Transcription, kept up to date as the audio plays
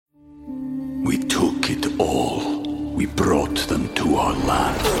We took it all. We brought them to our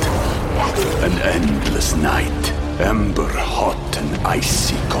land. An endless night, ember hot and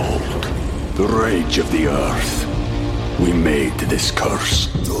icy cold. The rage of the earth. We made this curse.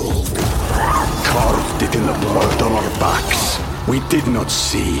 Carved it in the blood on our backs. We did not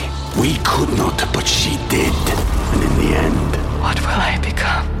see. We could not, but she did. And in the end... What will I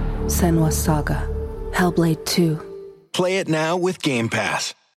become? Senua's Saga. Hellblade 2. Play it now with Game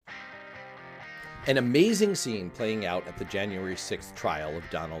Pass. An amazing scene playing out at the January 6th trial of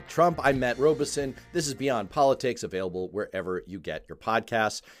Donald Trump. I'm Matt Robison. This is Beyond Politics, available wherever you get your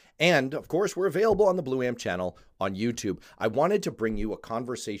podcasts. And, of course, we're available on the Blue Amp channel on YouTube. I wanted to bring you a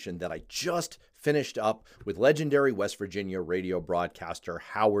conversation that I just finished up with legendary West Virginia radio broadcaster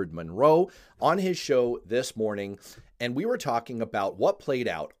Howard Monroe on his show this morning. And we were talking about what played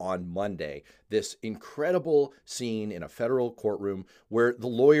out on Monday, this incredible scene in a federal courtroom where the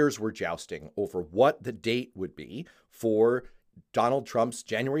lawyers were jousting over what the date would be for Donald Trump's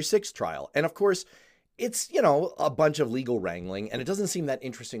January 6th trial. And of course, it's, a bunch of legal wrangling, and it doesn't seem that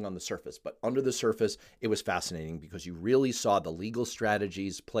interesting on the surface, but under the surface, it was fascinating because you really saw the legal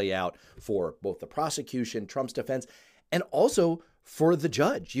strategies play out for both the prosecution, Trump's defense, and also for the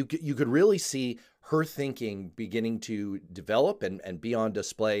judge. You could really see her thinking beginning to develop and be on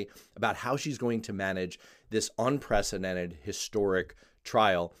display about how she's going to manage this unprecedented, historic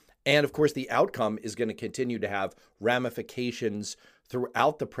trial. And of course, the outcome is going to continue to have ramifications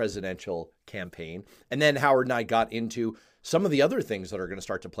throughout the presidential campaign. And then Howard and I got into some of the other things that are going to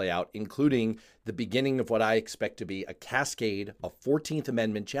start to play out, including the beginning of what I expect to be a cascade of 14th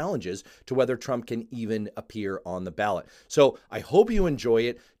Amendment challenges to whether Trump can even appear on the ballot. So I hope you enjoy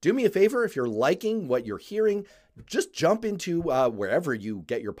it. Do me a favor, if you're liking what you're hearing, just jump into wherever you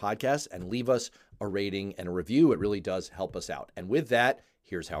get your podcasts and leave us a rating and a review. It really does help us out. And with that,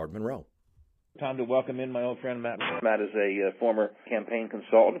 here's Howard Monroe. Time to welcome in my old friend Matt. Matt is a former campaign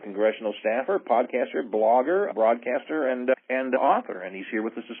consultant, congressional staffer, podcaster, blogger, broadcaster, and author, and he's here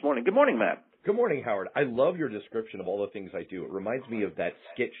with us this morning. Good morning, Matt. Good morning, Howard. I love your description of all the things I do. It reminds me of that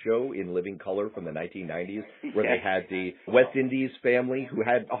skit show in Living Color from the 1990s where they had the West Indies family who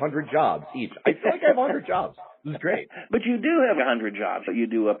had 100 jobs each. I feel like I have 100 jobs. This is great. But you do have 100 jobs. You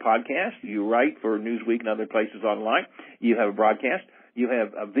do a podcast. You write for Newsweek and other places online. You have a broadcast. You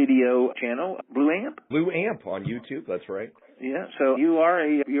have a video channel, Blue Amp? Blue Amp on YouTube, that's right. Yeah, so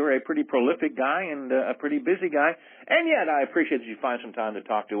you're a pretty prolific guy and a pretty busy guy, and yet I appreciate that you find some time to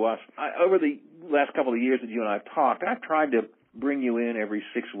talk to us. Over the last couple of years that you and I have talked, I've tried to bring you in every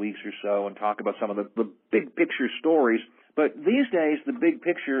 6 weeks or so and talk about some of the big picture stories. But these days, the big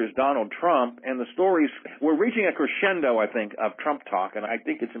picture is Donald Trump, and the stories, we're reaching a crescendo, I think, of Trump talk, and I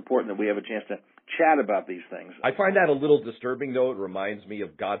think it's important that we have a chance to chat about these things. I find that a little disturbing, though. It reminds me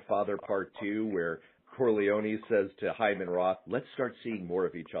of Godfather Part 2, where Corleone says to Hyman Roth, let's start seeing more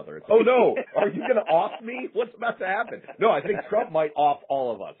of each other. Oh, no, are you going to off me? What's about to happen? No, I think Trump might off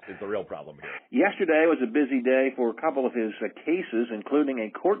all of us is the real problem here. Yesterday was a busy day for a couple of his cases, including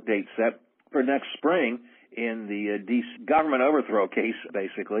a court date set for next spring in the government overthrow case,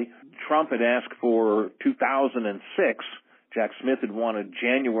 basically. Trump had asked for 2006. Jack Smith had wanted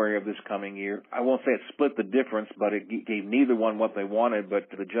January of this coming year. I won't say it split the difference, but it gave neither one what they wanted, but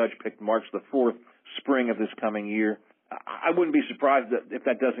the judge picked March the 4th, spring of this coming year. I wouldn't be surprised if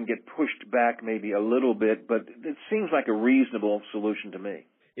that doesn't get pushed back maybe a little bit, but it seems like a reasonable solution to me.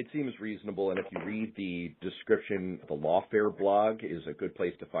 It seems reasonable, and if you read the description, the Lawfare blog is a good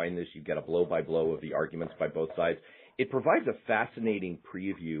place to find this. You get a blow-by-blow of the arguments by both sides. It provides a fascinating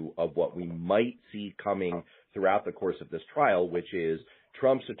preview of what we might see coming throughout the course of this trial, which is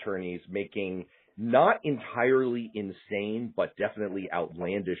Trump's attorneys making not entirely insane, but definitely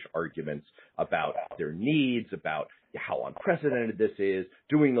outlandish arguments about their needs, about how unprecedented this is,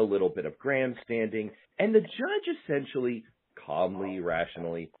 doing a little bit of grandstanding, and the judge essentially calmly,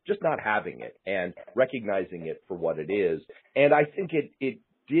 rationally, just not having it and recognizing it for what it is. And I think it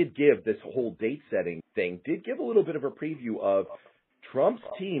did give this whole date setting thing, did give a little bit of a preview of Trump's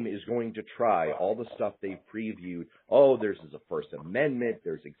team is going to try all the stuff they've previewed. Oh, there's a First Amendment,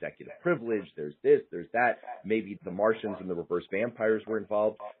 there's executive privilege, there's this, there's that. Maybe the Martians and the reverse vampires were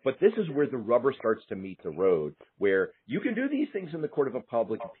involved. But this is where the rubber starts to meet the road, where you can do these things in the court of a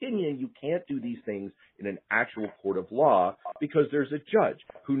public opinion. You can't do these things in an actual court of law because there's a judge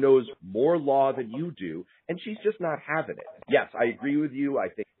who knows more law than you do, and she's just not having it. Yes, I agree with you. I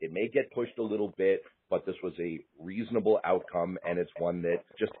think it may get pushed a little bit, but this was a reasonable outcome, and it's one that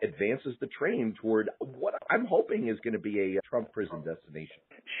just advances the train toward what I'm hoping is going to be a Trump prison destination.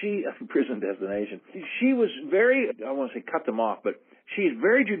 She was very, I don't want to say cut them off, but She's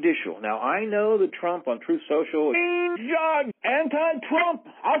very judicial. Now, I know that Trump on Truth Social, John, anti-Trump,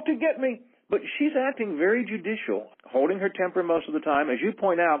 out to get me. But she's acting very judicial, holding her temper most of the time. As you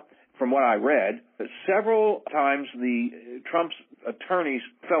point out, from what I read, several times Trump's attorneys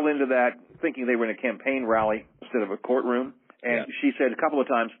fell into that thinking they were in a campaign rally instead of a courtroom. And she said a couple of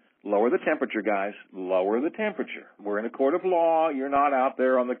times, lower the temperature, guys. Lower the temperature. We're in a court of law. You're not out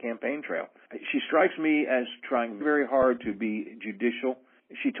there on the campaign trail. She strikes me as trying very hard to be judicial.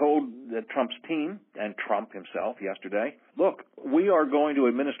 She told Trump's team and Trump himself yesterday, look, we are going to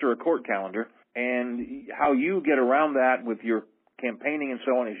administer a court calendar, and how you get around that with your campaigning and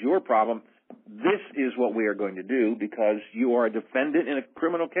so on is your problem. This is what we are going to do because you are a defendant in a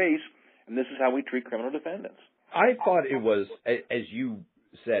criminal case, and this is how we treat criminal defendants. I thought it was, as you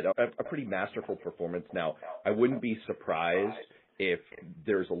said, a pretty masterful performance. Now, I wouldn't be surprised if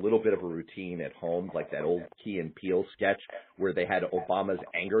there's a little bit of a routine at home, like that old Key and Peele sketch where they had Obama's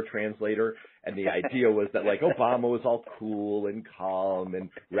anger translator, and the idea was that, like, Obama was all cool and calm and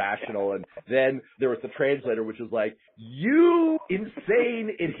rational, and then there was the translator, which was like, you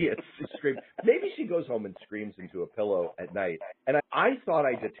insane idiots, scream. Maybe she goes home and screams into a pillow at night. And I thought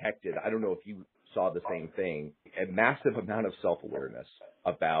I detected, I don't know if you saw the same thing, a massive amount of self-awareness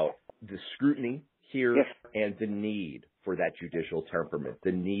about the scrutiny here and the need for that judicial temperament,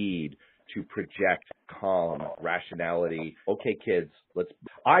 the need to project calm, rationality. Okay, kids,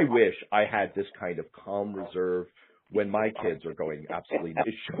 I wish I had this kind of calm reserve when my kids are going absolutely nuts.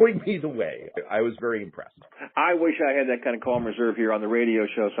 It's showing me the way. I was very impressed. I wish I had that kind of calm reserve here on the radio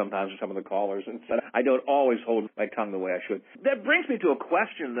show sometimes with some of the callers. And I don't always hold my tongue the way I should. That brings me to a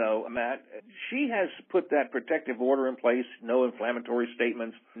question, though, Matt. She has put that protective order in place, no inflammatory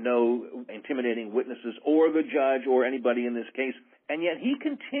statements, no intimidating witnesses or the judge or anybody in this case. And yet he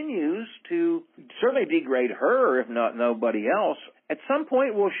continues to certainly degrade her, if not nobody else. At some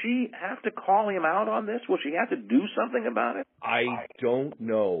point, will she have to call him out on this? Will she have to do something about it? I don't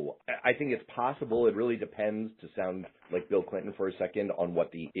know. I think it's possible. It really depends, to sound like Bill Clinton for a second, on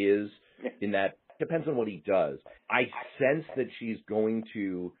what the is in that. Depends on what he does. I sense that she's going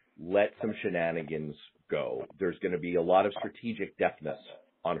to let some shenanigans go. There's going to be a lot of strategic deftness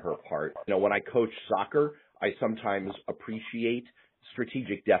on her part. You know, when I coach soccer, I sometimes appreciate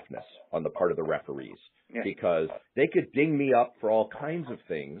strategic deftness on the part of the referees. Yeah. Because they could ding me up for all kinds of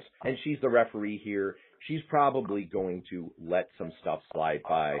things, and she's the referee here. She's probably going to let some stuff slide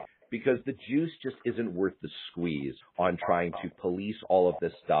by because the juice just isn't worth the squeeze on trying to police all of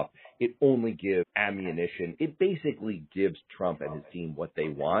this stuff. It only gives ammunition. It basically gives Trump and his team what they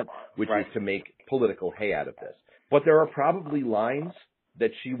want, which is to make political hay out of this. But there are probably lines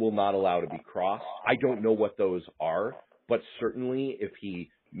that she will not allow to be crossed. I don't know what those are, but certainly if he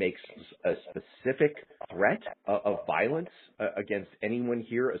makes a specific threat of violence against anyone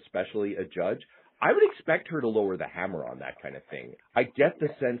here, especially a judge, I would expect her to lower the hammer on that kind of thing. I get the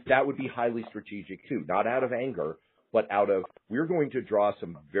sense that would be highly strategic too, not out of anger, but out of, we're going to draw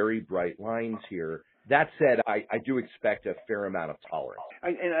some very bright lines here. That said, I do expect a fair amount of tolerance.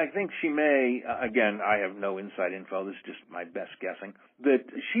 And I think she may, again, I have no inside info, this is just my best guessing, that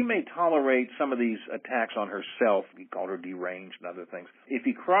she may tolerate some of these attacks on herself. He called her deranged and other things. If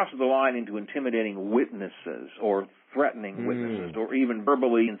he crosses the line into intimidating witnesses or threatening witnesses or even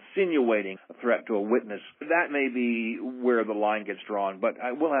verbally insinuating a threat to a witness, that may be where the line gets drawn. But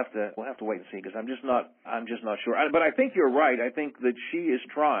we'll have to wait and see because I'm just not sure. But I think you're right. I think that she is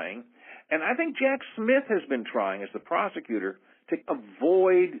trying. And I think Jack Smith has been trying, as the prosecutor, to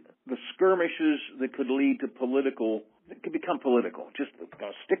avoid the skirmishes that could lead to that could become political. Just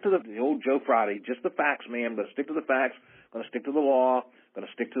going to stick to the old Joe Friday, just the facts, man. I'm going to stick to the facts. I'm going to stick to the law. I'm going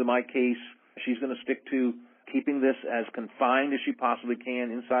to stick to my case. She's going to stick to keeping this as confined as she possibly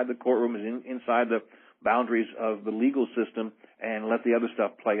can inside the courtroom, inside the boundaries of the legal system, and let the other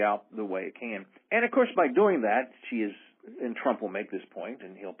stuff play out the way it can. And, of course, by doing that, she is, and Trump will make this point,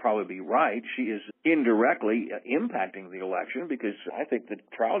 and he'll probably be right, she is indirectly impacting the election because I think the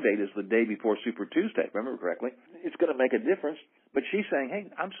trial date is the day before Super Tuesday, if I remember correctly. It's going to make a difference. But she's saying,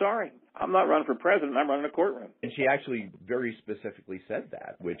 hey, I'm sorry. I'm not running for president. I'm running a courtroom. And she actually very specifically said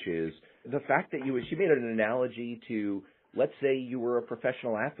that, which is the fact that she made an analogy to, let's say you were a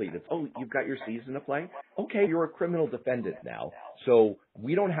professional athlete. It's, you've got your season to play? Okay, you're a criminal defendant now. So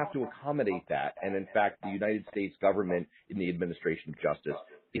we don't have to accommodate that. And in fact, the United States government in the administration of justice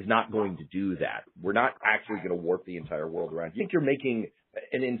is not going to do that. We're not actually going to warp the entire world around. I think you're making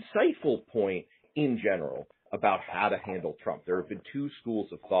an insightful point in general about how to handle Trump. There have been two schools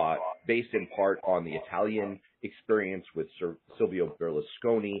of thought based in part on the Italian experience with Silvio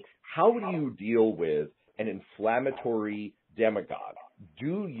Berlusconi. How do you deal with an inflammatory demagogue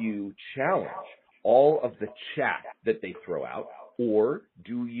do you challenge all of the chat that they throw out, or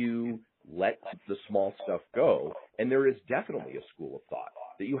do you let the small stuff go? And there is definitely a school of thought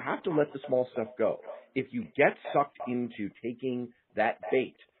that you have to let the small stuff go. If you get sucked into taking that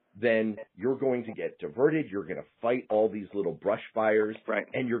bait, then you're going to get diverted. You're going to fight all these little brush fires, right,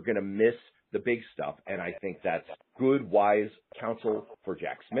 and you're going to miss the big stuff. And I think that's good, wise counsel for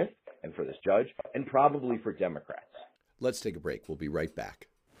Jack Smith and for this judge, and probably for Democrats. Let's take a break. We'll be right back.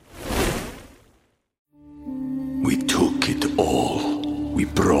 We took it all. We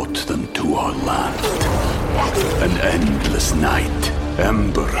brought them to our land. An endless night,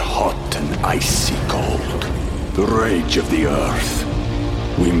 ember hot and icy cold. The rage of the earth.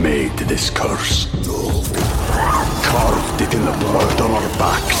 We made this curse. Carved it in the blood on our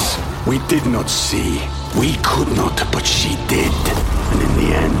backs. We did not see. We could not, but she did. And in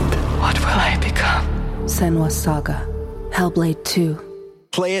the end... What will I become? Senua's Saga. Hellblade 2.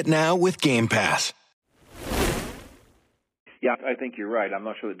 Play it now with Game Pass. Yeah, I think you're right. I'm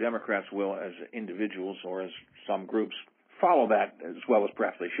not sure the Democrats will, as individuals or as some groups, follow that as well as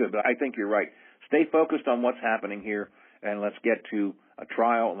perhaps they should. But I think you're right. Stay focused on what's happening here, and let's get to a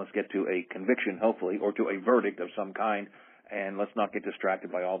trial, and let's get to a conviction, hopefully, or to a verdict of some kind, and let's not get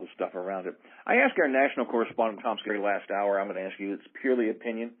distracted by all the stuff around it. I asked our national correspondent, Tom Skerry, last hour. I'm going to ask you, it's purely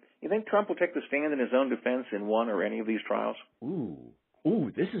opinion. You think Trump will take the stand in his own defense in one or any of these trials? Ooh,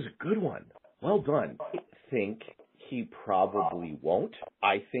 this is a good one. Well done. I think he probably won't.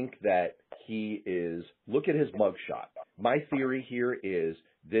 I think that he is, look at his mugshot. My theory here is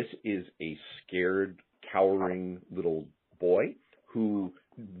this is a scared, cowering little boy who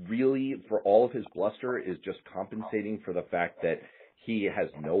really, for all of his bluster, is just compensating for the fact that he has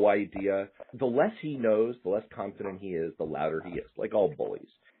no idea. The less he knows, the less confident he is, the louder he is, like all bullies.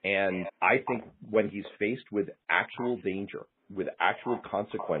 And I think when he's faced with actual danger, with actual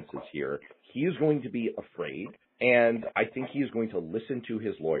consequences here, he is going to be afraid. And I think he is going to listen to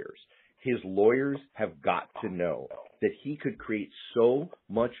his lawyers. His lawyers have got to know that he could create so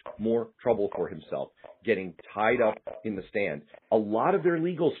much more trouble for himself getting tied up in the stand. A lot of their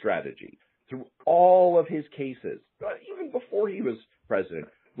legal strategy through all of his cases, even before he was president,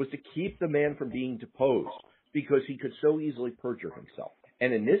 was to keep the man from being deposed because he could so easily perjure himself.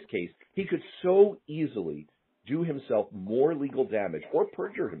 And in this case, he could so easily do himself more legal damage or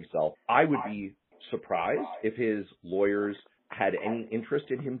perjure himself. I would be surprised if his lawyers had any interest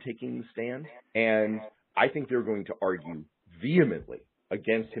in him taking the stand. And I think they're going to argue vehemently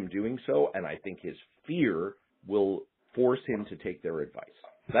against him doing so. And I think his fear will force him to take their advice.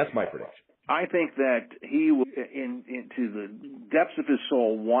 That's my prediction. I think that he will, into the depths of his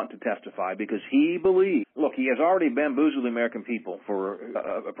soul, want to testify because he believes, look, he has already bamboozled the American people for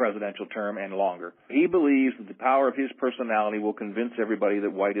a presidential term and longer. He believes that the power of his personality will convince everybody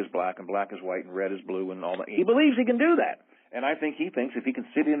that white is black and black is white and red is blue and all that. He believes he can do that. And I think he thinks if he can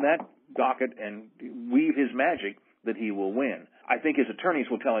sit in that docket and weave his magic, that he will win. I think his attorneys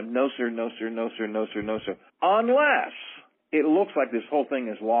will tell him, no, sir, no, sir, no, sir, no, sir, no, sir, unless it looks like this whole thing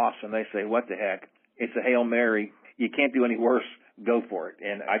is lost and they say, what the heck? It's a Hail Mary. You can't do any worse. Go for it.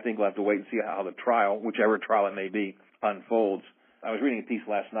 And I think we'll have to wait and see how the trial, whichever trial it may be, unfolds. I was reading a piece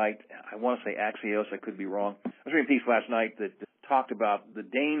last night. I want to say Axios. I could be wrong. I was reading a piece last night that talked about the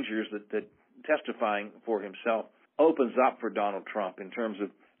dangers that testifying for himself opens up for Donald Trump in terms of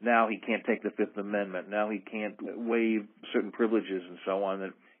now he can't take the Fifth Amendment. Now he can't waive certain privileges and so on.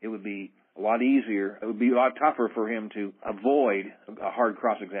 That it would be a lot easier. It would be a lot tougher for him to avoid a hard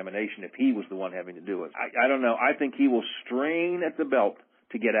cross-examination if he was the one having to do it. I don't know. I think he will strain at the belt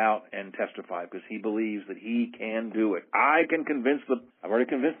to get out and testify because he believes that he can do it. I've already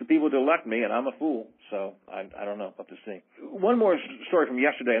convinced the people to elect me, and I'm a fool. So I don't know. What to see. One more story from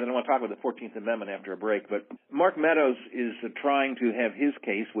yesterday, and then I want to talk about the 14th Amendment after a break. But Mark Meadows is trying to have his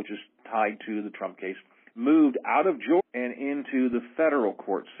case, which is tied to the Trump case, moved out of Georgia and into the federal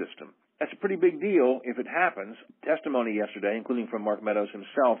court system. That's a pretty big deal if it happens. Testimony yesterday, including from Mark Meadows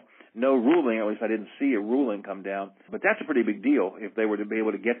himself, no ruling, or at least I didn't see a ruling come down. But that's a pretty big deal if they were to be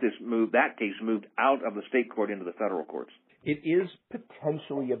able to get that case moved out of the state court into the federal courts. It is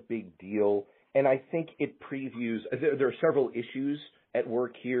potentially a big deal, and I think it previews, there are several issues at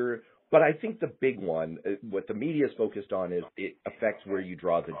work here, but I think the big one, what the media is focused on, is it affects where you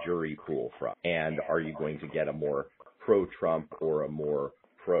draw the jury pool from. And are you going to get a more pro-Trump or a more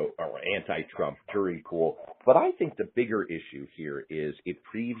pro or anti-Trump jury pool? But I think the bigger issue here is it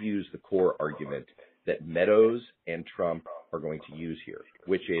previews the core argument that Meadows and Trump are going to use here,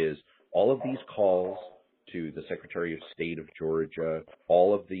 which is all of these calls to the Secretary of State of Georgia,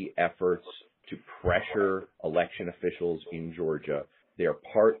 all of the efforts to pressure election officials in Georgia. They are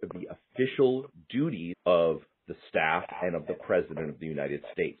part of the official duties of the staff and of the President of the United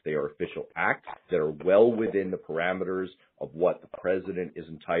States. They are official acts that are well within the parameters of what the President is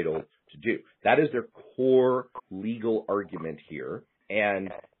entitled to do. That is their core legal argument here.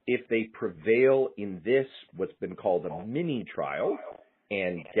 And if they prevail in this, what's been called a mini trial,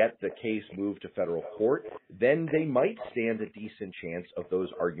 and get the case moved to federal court, then they might stand a decent chance of those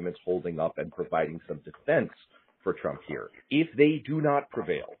arguments holding up and providing some defense for Trump here. If they do not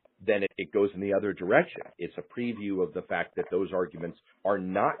prevail, then it goes in the other direction. It's a preview of the fact that those arguments are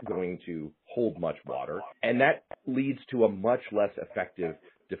not going to hold much water, and that leads to a much less effective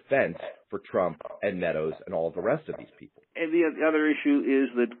defense for Trump and Meadows and all the rest of these people. And the other issue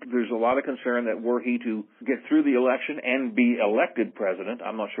is that there's a lot of concern that were he to get through the election and be elected president,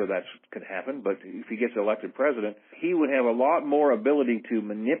 I'm not sure that could happen, but if he gets elected president, he would have a lot more ability to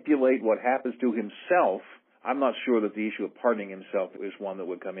manipulate what happens to himself. I'm not sure that the issue of pardoning himself is one that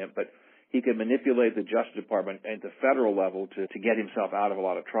would come in, but he could manipulate the Justice Department at the federal level to get himself out of a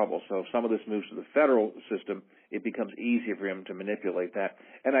lot of trouble. So if some of this moves to the federal system, it becomes easier for him to manipulate that.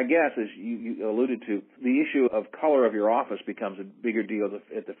 And I guess, as you alluded to, the issue of color of your office becomes a bigger deal.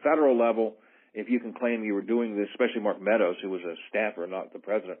 At the federal level, if you can claim you were doing this, especially Mark Meadows, who was a staffer, not the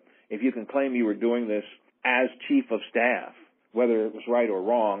president, if you can claim you were doing this as chief of staff, whether it was right or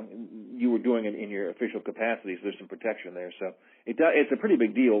wrong, you were doing it in your official capacities. There's some protection there. So it's a pretty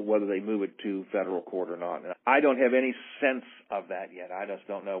big deal whether they move it to federal court or not. And I don't have any sense of that yet. I just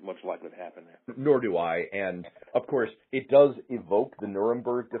don't know what's likely to happen there. Nor do I. And, of course, it does evoke the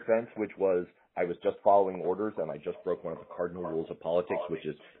Nuremberg defense, which was, I was just following orders and I just broke one of the cardinal rules of politics, which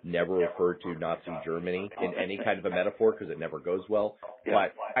is never refer to Nazi Germany in any kind of a metaphor because it never goes well. Yeah.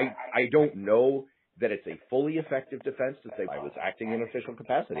 But I don't know that it's a fully effective defense to say I was acting in official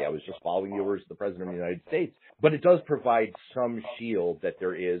capacity. I was just following the orders of the President of the United States. But it does provide some shield that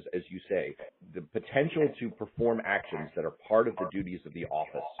there is, as you say, the potential to perform actions that are part of the duties of the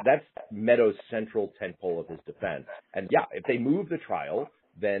office. That's Meadows' central tentpole of his defense. And yeah, if they move the trial,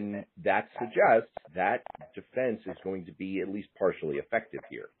 then that suggests that defense is going to be at least partially effective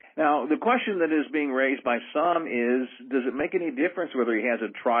here. Now, the question that is being raised by some is, does it make any difference whether he has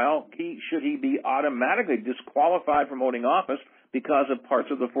a trial? Should he be automatically disqualified from holding office because of parts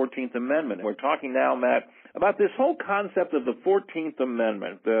of the 14th Amendment? We're talking now, Matt, about this whole concept of the 14th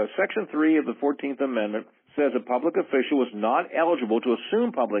Amendment. Section 3 of the 14th Amendment says a public official is not eligible to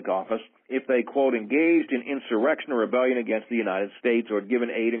assume public office if they, quote, engaged in insurrection or rebellion against the United States or given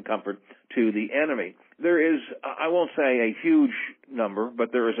aid and comfort to the enemy. There is, I won't say a huge number,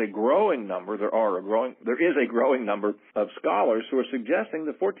 but there is a growing number, there is a growing number of scholars who are suggesting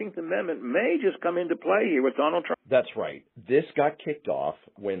the 14th Amendment may just come into play here with Donald Trump. That's right. This got kicked off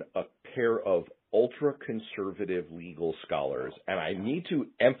when a pair of ultra-conservative legal scholars, and I need to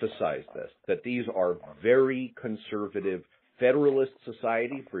emphasize this, that these are very conservative Federalist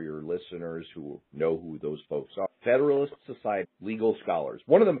Society, for your listeners who know who those folks are, Federalist Society legal scholars.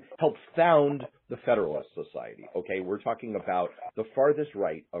 One of them helped found the Federalist Society. Okay, we're talking about the farthest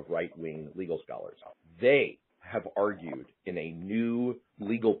right of right-wing legal scholars. They have argued in a new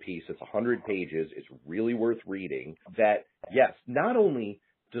legal piece, it's 100 pages, it's really worth reading, that yes, not only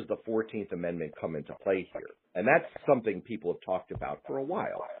does the 14th Amendment come into play here, and that's something people have talked about for a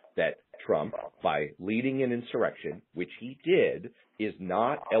while, that Trump, by leading an insurrection, which he did, is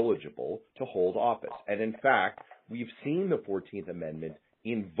not eligible to hold office. And in fact, we've seen the 14th Amendment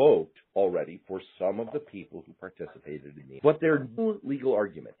invoked already for some of the people who participated in it. But their new legal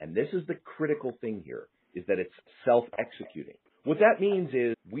argument, and this is the critical thing here, is that it's self-executing. What that means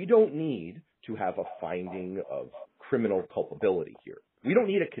is we don't need to have a finding of criminal culpability here. We don't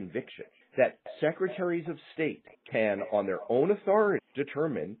need a conviction. That secretaries of state can, on their own authority,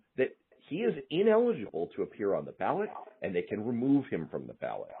 determine that he is ineligible to appear on the ballot, and they can remove him from the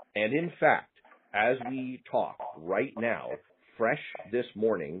ballot. And in fact, as we talk right now, fresh this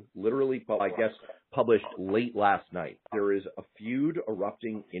morning, literally, I guess, published late last night, there is a feud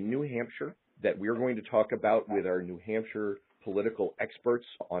erupting in New Hampshire that we're going to talk about with our New Hampshire political experts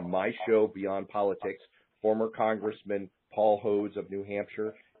on my show, Beyond Politics, former Congressman Paul Hodes of New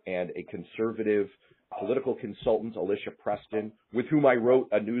Hampshire, and a conservative political consultant, Alicia Preston, with whom I wrote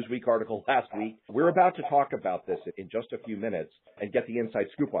a Newsweek article last week. We're about to talk about this in just a few minutes and get the inside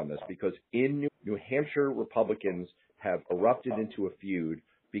scoop on this, because in New Hampshire, Republicans have erupted into a feud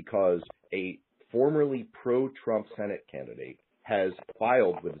because a formerly pro-Trump Senate candidate has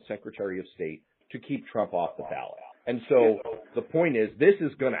filed with the Secretary of State to keep Trump off the ballot. And so the point is, this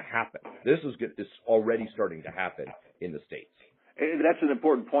is going to happen. This is already starting to happen in the states. That's an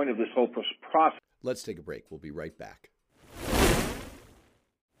important point of this whole process. Let's take a break. We'll be right back.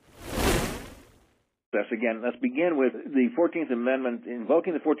 Again, let's begin with the 14th Amendment.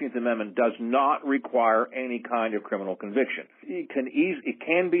 Invoking the 14th Amendment does not require any kind of criminal conviction. It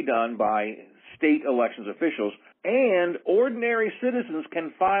can be done by state elections officials, and ordinary citizens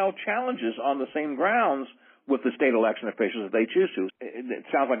can file challenges on the same grounds with the state election officials if they choose to. It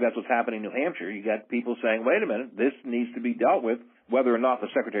sounds like that's what's happening in New Hampshire. You got people saying, wait a minute, this needs to be dealt with, whether or not the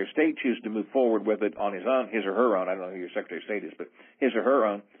Secretary of State chooses to move forward with it on his or her own. I don't know who your Secretary of State is, but his or her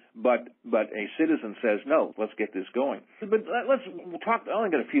own. But a citizen says, no, let's get this going. But we'll talk, I only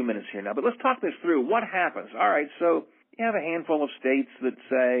got a few minutes here now, but let's talk this through. What happens? All right, so you have a handful of states that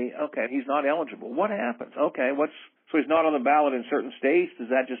say, okay, he's not eligible. What happens? Okay, so he's not on the ballot in certain states? Does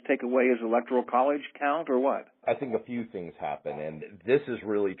that just take away his electoral college count or what? I think a few things happen, and this is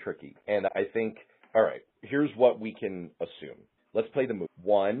really tricky. And I think, all right, here's what we can assume. Let's play the movie.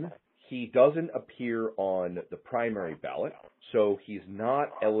 One, he doesn't appear on the primary ballot, so he's not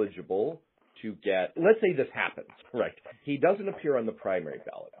eligible to get, let's say this happens, right? He doesn't appear on the primary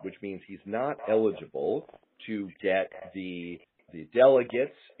ballot, which means he's not eligible to get the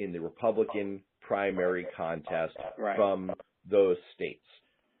delegates in the Republican primary contest from those states.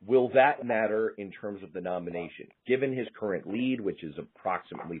 Will that matter in terms of the nomination? Given his current lead, which is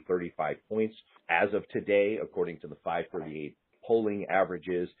approximately 35 points as of today, according to the 538 polling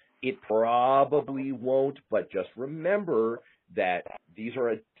averages, it probably won't, but just remember that these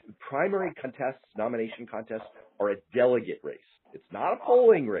are primary contests, nomination contests are a delegate race. It's not a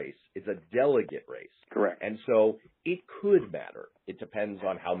polling race. It's a delegate race. Correct. And so it could matter. It depends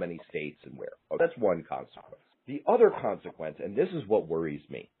on how many states and where. Oh, that's one consequence. The other consequence, and this is what worries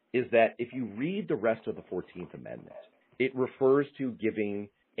me, is that if you read the rest of the 14th Amendment, it refers to giving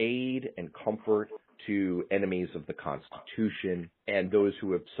aid and comfort to enemies of the Constitution and those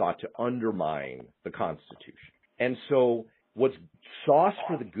who have sought to undermine the Constitution. And so what's sauce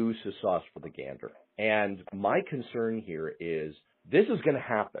for the goose is sauce for the gander. And my concern here is this is going to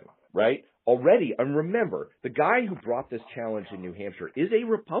happen, right? Already, and remember, the guy who brought this challenge in New Hampshire is a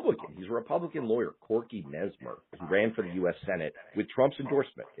Republican. He's a Republican lawyer, Corky Mesmer. He ran for the U.S. Senate with Trump's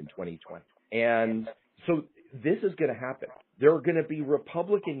endorsement in 2020. And so this is going to happen. There are going to be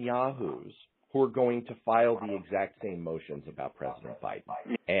Republican yahoos who are going to file the exact same motions about President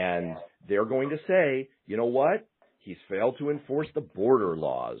Biden. And they're going to say, you know what? He's failed to enforce the border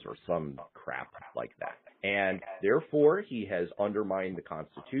laws or some crap like that. And therefore, he has undermined the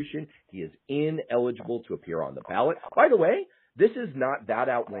Constitution. He is ineligible to appear on the ballot. By the way, this is not that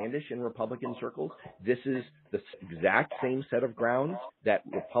outlandish in Republican circles. This is the exact same set of grounds that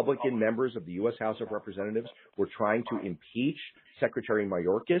Republican members of the U.S. House of Representatives were trying to impeach Secretary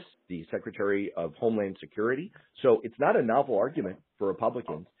Mayorkas, the Secretary of Homeland Security. So it's not a novel argument for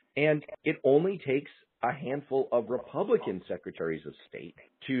Republicans. And it only takes a handful of Republican secretaries of state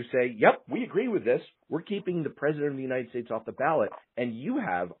to say, yep, we agree with this. We're keeping the President of the United States off the ballot, and you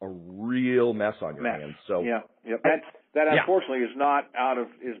have a real mess on your hands. So that unfortunately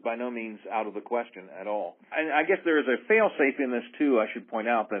is by no means out of the question at all. And I guess there is a fail-safe in this too. I should point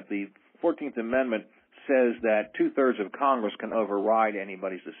out that the 14th Amendment says that 2/3 of Congress can override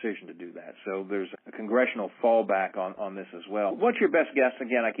anybody's decision to do that. So there's a congressional fallback on this as well. What's your best guess?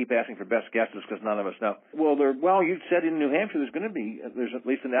 Again, I keep asking for best guesses because none of us know. Well, you said in New Hampshire there's at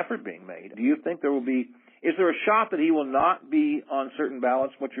least an effort being made. Do you think is there a shot that he will not be on certain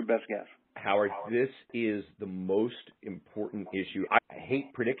ballots? What's your best guess? Howard, this is the most important issue. I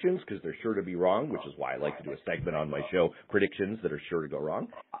hate predictions because they're sure to be wrong, which is why I like to do a segment on my show, predictions that are sure to go wrong.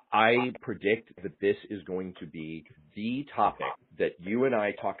 I predict that this is going to be the topic that you and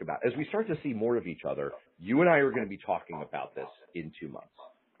I talk about. As we start to see more of each other, you and I are going to be talking about this in 2 months.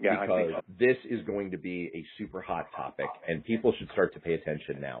 Yeah, because this is going to be a super hot topic, and people should start to pay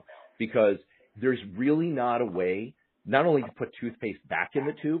attention now. Because there's really not a way, not only to put toothpaste back in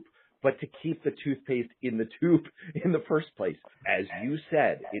the tube, but to keep the toothpaste in the tube in the first place. As you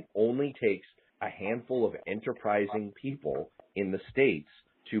said, it only takes a handful of enterprising people in the states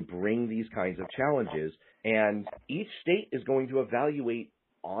to bring these kinds of challenges, and each state is going to evaluate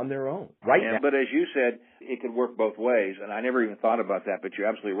on their own. Right now. But as you said, it could work both ways, and I never even thought about that, but you're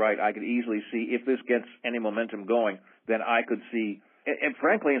absolutely right. I could easily see, if this gets any momentum going, then I could see, and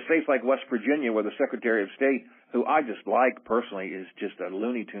frankly, in states like West Virginia, where the Secretary of State, who I just like personally, is just a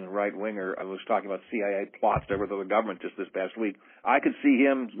Looney Tune right-winger. I was talking about CIA plots to overthrow the government just this past week. I could see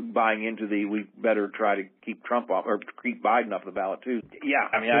him buying into we better try to keep Trump off, or keep Biden off the ballot, too. Yeah,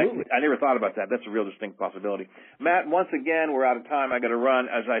 I mean, I never thought about that. That's a real distinct possibility. Matt, once again, we're out of time. I got to run.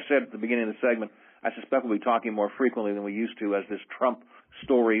 As I said at the beginning of the segment, I suspect we'll be talking more frequently than we used to as this Trump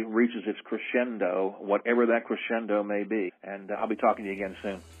story reaches its crescendo, whatever that crescendo may be. And I'll be talking to you again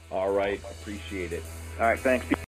soon. All right. Appreciate it. All right. Thanks.